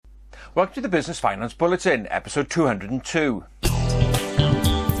Welcome to the Business Finance Bulletin, episode 202.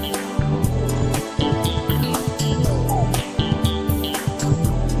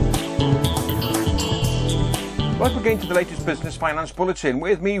 Welcome again to the latest Business Finance Bulletin.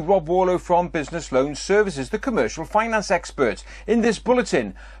 With me, Rob Warlow from Business Loan Services, the commercial finance expert. In this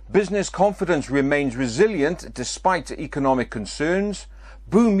bulletin, business confidence remains resilient despite economic concerns,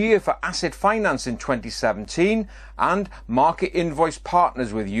 boom year for asset finance in 2017, and Marketinvoice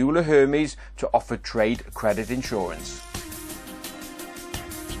partners with Euler Hermes to offer trade credit insurance.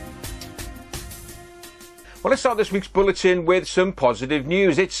 Well, let's start this week's bulletin with some positive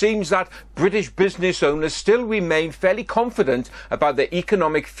news. It seems that British business owners still remain fairly confident about their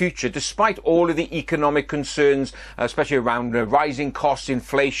economic future, despite all of the economic concerns, especially around rising costs,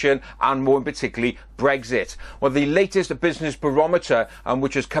 inflation, and more particularly Brexit. Well, the latest business barometer,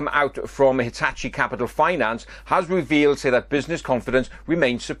 which has come out from Hitachi Capital Finance, has revealed that business confidence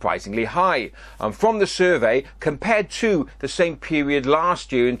remains surprisingly high. From the survey, compared to the same period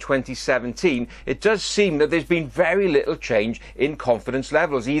last year in 2017, it does seem that there's been very little change in confidence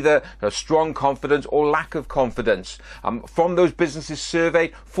levels, either a strong confidence or lack of confidence. From those businesses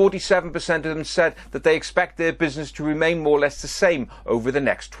surveyed, 47% of them said that they expect their business to remain more or less the same over the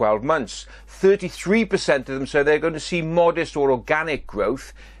next 12 months. 33% of them say they're going to see modest or organic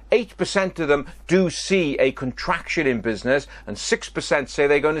growth. 8% of them do see a contraction in business, and 6% say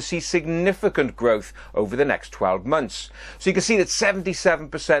they're going to see significant growth over the next 12 months. So you can see that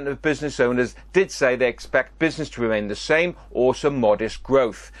 77% of business owners did say they expect business to remain the same or some modest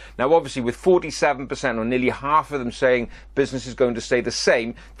growth. Now, obviously, with 47% or nearly half of them saying business is going to stay the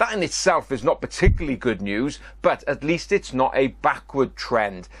same, that in itself is not particularly good news, but at least it's not a backward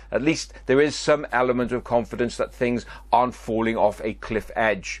trend. At least there is some element of confidence that things aren't falling off a cliff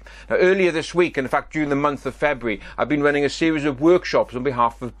edge. Now, earlier this week, and in fact during the month of February, I've been running a series of workshops on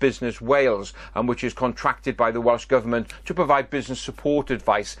behalf of Business Wales, which is contracted by the Welsh Government to provide business support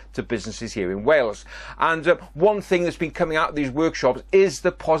advice to businesses here in Wales. And one thing that's been coming out of these workshops is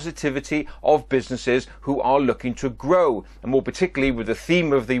the positivity of businesses who are looking to grow, and more particularly with the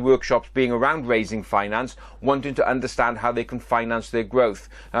theme of the workshops being around raising finance, wanting to understand how they can finance their growth.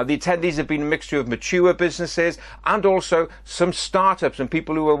 The attendees have been a mixture of mature businesses and also some startups and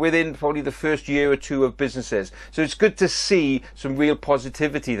people who are within probably the first year or two of businesses. So it's good to see some real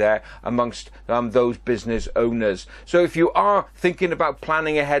positivity there amongst those business owners. So if you are thinking about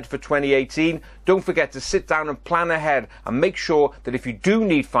planning ahead for 2018, don't forget to sit down and plan ahead and make sure that if you do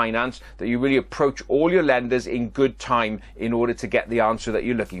need finance, that you really approach all your lenders in good time in order to get the answer that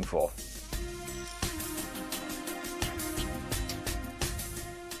you're looking for.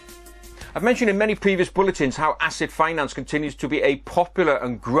 I've mentioned in many previous bulletins how asset finance continues to be a popular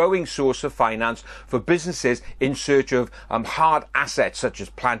and growing source of finance for businesses in search of hard assets such as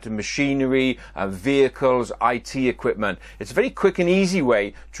plant and machinery, vehicles, IT equipment. It's a very quick and easy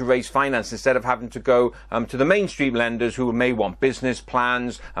way to raise finance instead of having to go to the mainstream lenders who may want business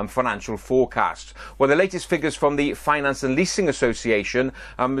plans and financial forecasts. Well, the latest figures from the Finance and Leasing Association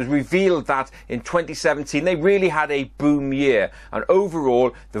has revealed that in 2017 they really had a boom year, and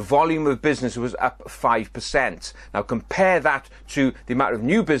overall the volume of business was up 5%. Now compare that to the amount of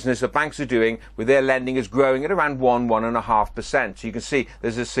new business that banks are doing, with their lending is growing at around 1.5%. So you can see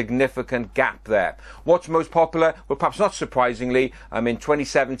there's a significant gap there. What's most popular? Well, perhaps not surprisingly, in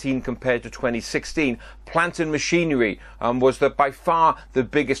 2017 compared to 2016, plant and machinery was by far the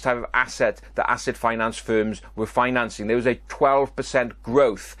biggest type of asset that asset finance firms were financing. There was a 12%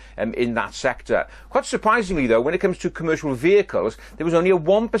 growth in that sector. Quite surprisingly though, when it comes to commercial vehicles, there was only a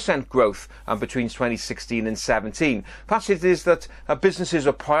 1% growth between 2016 and 17. Perhaps it is that businesses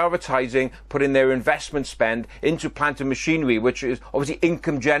are prioritising putting their investment spend into plant and machinery, which is obviously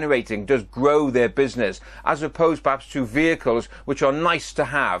income generating, does grow their business, as opposed perhaps to vehicles, which are nice to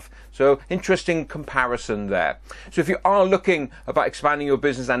have. So interesting comparison there. So if you are looking about expanding your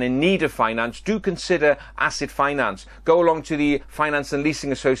business and in need of finance, do consider asset finance. Go along to the Finance and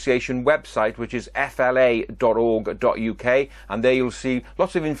Leasing Association website, which is fla.org.uk, and there you'll see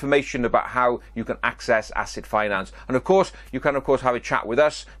lots of information about how you can access asset finance. And of course, you can have a chat with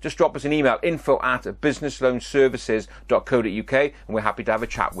us. Just drop us an email, info@businessloanservices.co.uk, and we're happy to have a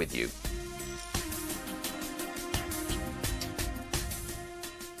chat with you.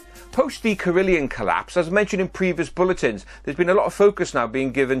 Post the Carillion collapse, as mentioned in previous bulletins, there's been a lot of focus now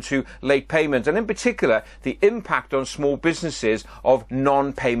being given to late payments, and in particular the impact on small businesses of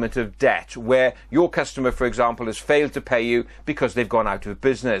non-payment of debt, where your customer, for example, has failed to pay you because they've gone out of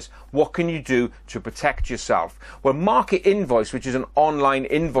business. What can you do to protect yourself? Well, Marketinvoice, which is an online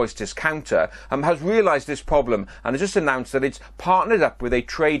invoice discounter, has realised this problem and has just announced that it's partnered up with a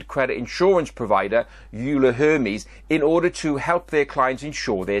trade credit insurance provider, Euler Hermes, in order to help their clients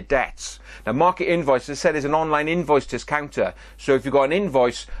insure their debts. Now, Marketinvoice, as I said, is an online invoice discounter. So if you've got an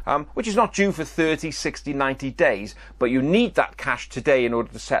invoice which is not due for 30, 60, 90 days, but you need that cash today in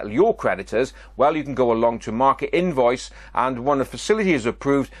order to settle your creditors, well, you can go along to Marketinvoice, and when the facility is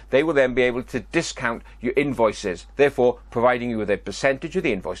approved, they will then be able to discount your invoices, therefore providing you with a percentage of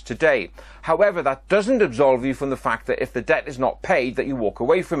the invoice today. However, that doesn't absolve you from the fact that if the debt is not paid, that you walk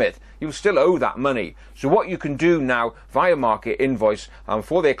away from it. You'll still owe that money. So what you can do now via Marketinvoice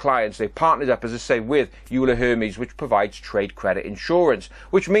for their clients, they've partnered up, as I say, with Euler Hermes, which provides trade credit insurance,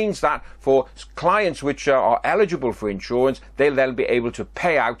 which means that for clients which are eligible for insurance, they'll then be able to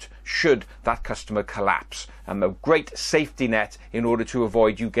pay out should that customer collapse. A great safety net in order to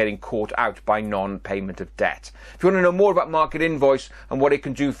avoid you getting caught out by non-payment of debt. If you want to know more about Marketinvoice and what it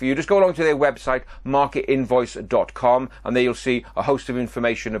can do for you, just go along to their website, marketinvoice.com, and there you'll see a host of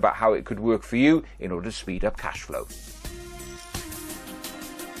information about how it could work for you in order to speed up cash flow.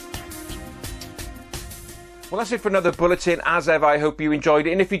 Well, that's it for another bulletin. As ever, I hope you enjoyed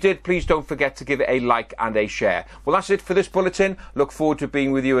it. And if you did, please don't forget to give it a like and a share. Well, that's it for this bulletin. Look forward to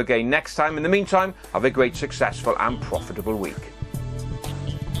being with you again next time. In the meantime, have a great, successful and profitable week.